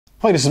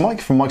Hi, this is Mike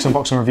from Mike's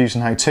Unboxing Reviews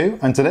and How To,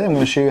 and today I'm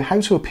going to show you how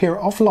to appear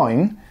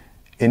offline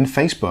in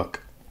Facebook.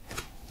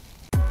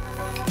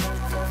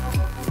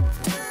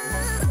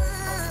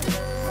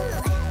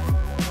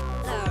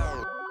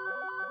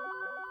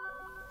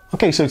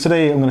 Okay, so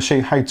today I'm going to show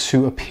you how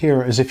to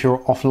appear as if you're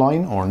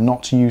offline or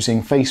not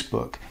using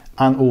Facebook,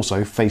 and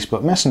also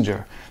Facebook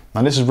Messenger.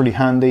 Now this is really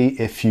handy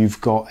if you've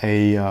got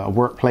a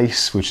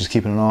workplace which is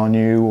keeping an eye on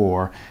you,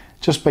 or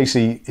just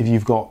basically if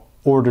you've got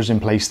orders in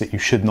place that you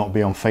should not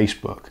be on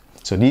Facebook.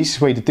 So the easiest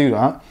way to do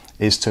that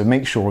is to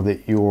make sure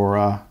that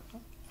your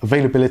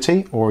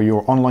availability or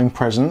your online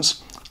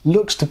presence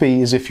looks to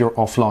be as if you're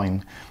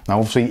offline. Now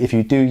obviously if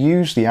you do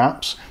use the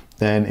apps,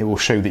 then it will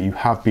show that you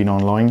have been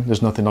online.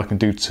 There's nothing I can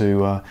do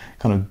to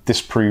kind of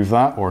disprove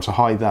that or to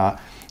hide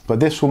that. But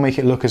this will make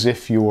it look as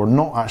if you're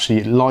not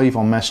actually live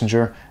on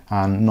Messenger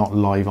and not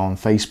live on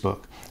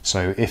Facebook.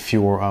 So if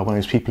you're one of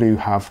those people who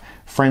have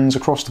friends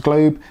across the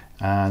globe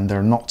and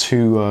they're not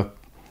too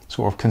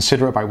sort of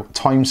considerate about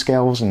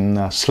timescales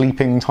and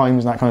sleeping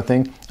times and that kind of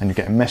thing, and you're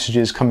getting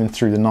messages coming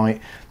through the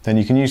night, then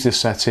you can use this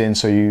setting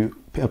so you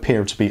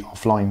appear to be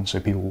offline,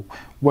 so people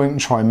won't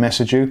try and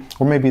message you,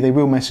 or maybe they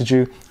will message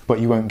you, but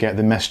you won't get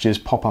the messages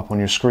pop up on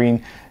your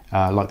screen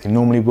like they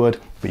normally would,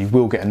 but you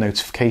will get a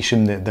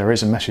notification that there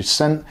is a message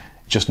sent,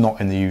 just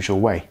not in the usual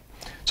way.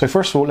 So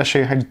first of all, let's show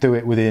you how to do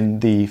it within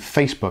the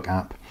Facebook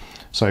app.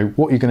 So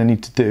what you're going to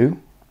need to do,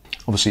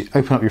 obviously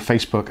open up your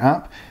Facebook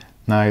app.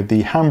 Now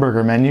the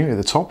hamburger menu at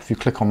the top, if you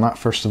click on that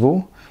first of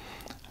all,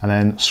 and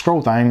then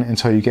scroll down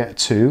until you get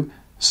to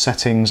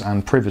Settings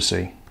and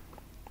Privacy.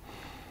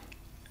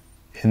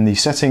 In the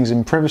Settings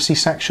and Privacy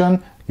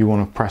section, you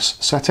want to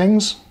press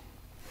Settings.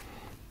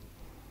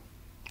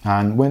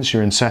 And once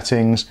you're in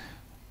Settings,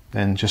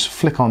 then just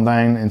flick on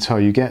down until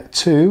you get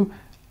to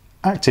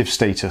Active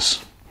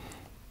Status.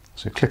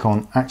 So click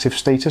on Active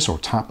Status or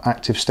tap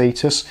Active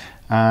Status,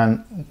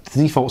 and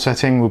the default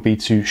setting will be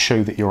to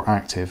show that you're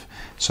active.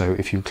 So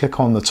if you click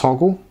on the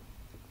toggle,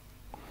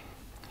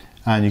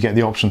 and you get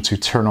the option to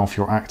turn off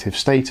your active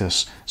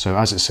status. So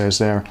as it says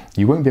there,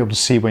 you won't be able to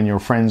see when your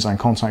friends and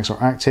contacts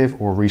are active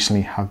or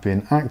recently have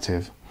been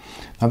active.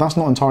 Now that's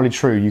not entirely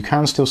true. You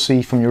can still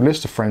see from your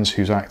list of friends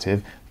who's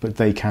active, but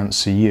they can't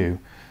see you.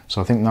 So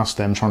I think that's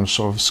them trying to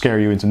sort of scare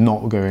you into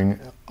not going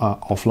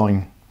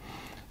offline.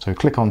 So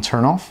click on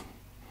turn off,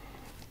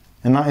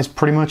 and that is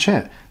pretty much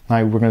it.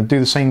 Now we're going to do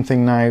the same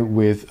thing now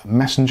with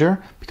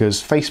Messenger,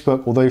 because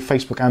Facebook, although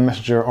Facebook and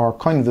Messenger are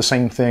kind of the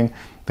same thing,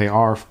 they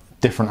are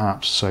different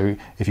apps. So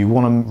if you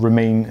want to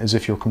remain as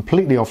if you're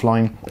completely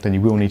offline, then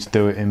you will need to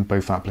do it in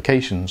both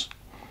applications.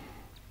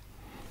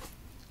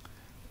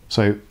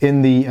 So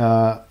in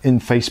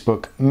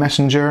Facebook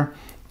Messenger,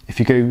 if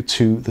you go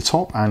to the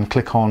top and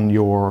click on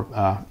your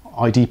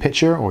ID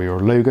picture or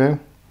your logo,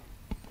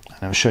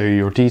 and it'll show you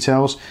your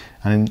details,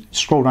 and then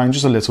scroll down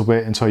just a little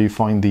bit until you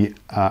find the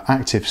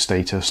active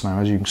status. Now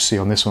as you can see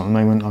on this one at the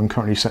moment, I'm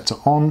currently set to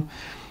on.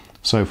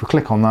 So if we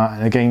click on that,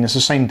 and again it's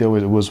the same deal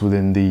as it was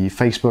within the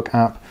Facebook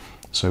app.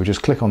 So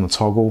just click on the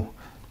toggle,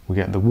 we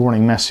get the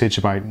warning message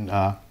about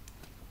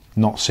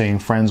not seeing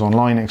friends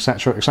online,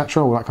 etc,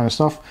 etc, all that kind of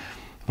stuff.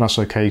 But that's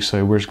okay,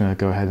 so we're just going to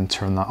go ahead and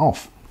turn that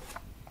off.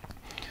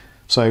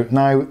 So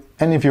now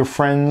any of your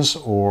friends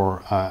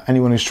or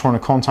anyone who's trying to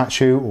contact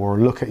you or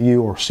look at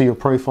you or see your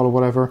profile or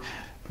whatever,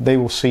 they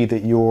will see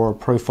that your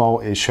profile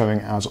is showing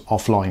as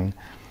offline,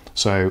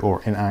 so,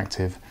 or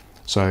inactive.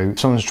 So if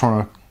someone's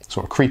trying to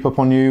sort of creep up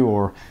on you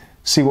or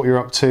see what you're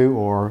up to,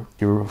 or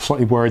you're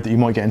slightly worried that you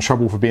might get in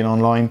trouble for being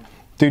online,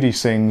 do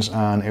these things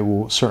and it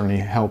will certainly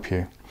help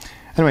you.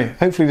 Anyway,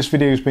 hopefully this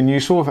video has been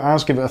useful. If it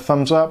has, give it a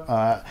thumbs up.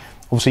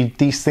 Obviously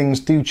these things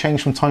do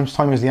change from time to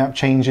time as the app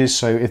changes,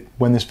 so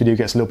when this video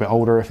gets a little bit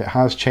older, if it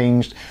has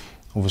changed,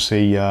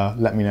 obviously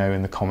let me know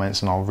in the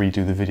comments and I'll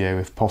redo the video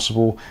if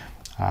possible.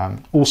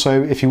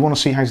 Also, if you want to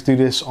see how to do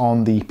this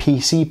on the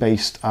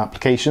PC-based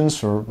applications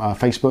for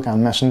Facebook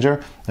and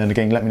Messenger, then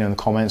again let me know in the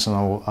comments and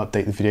I'll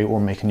update the video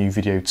or make a new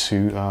video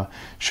to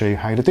show you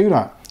how to do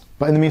that.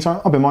 But in the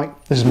meantime, I've been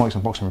Mike, this is Mike's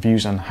Unboxing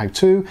Reviews and How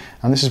To,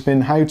 and this has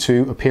been how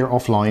to appear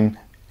offline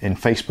in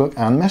Facebook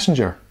and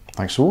Messenger.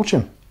 Thanks for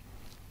watching.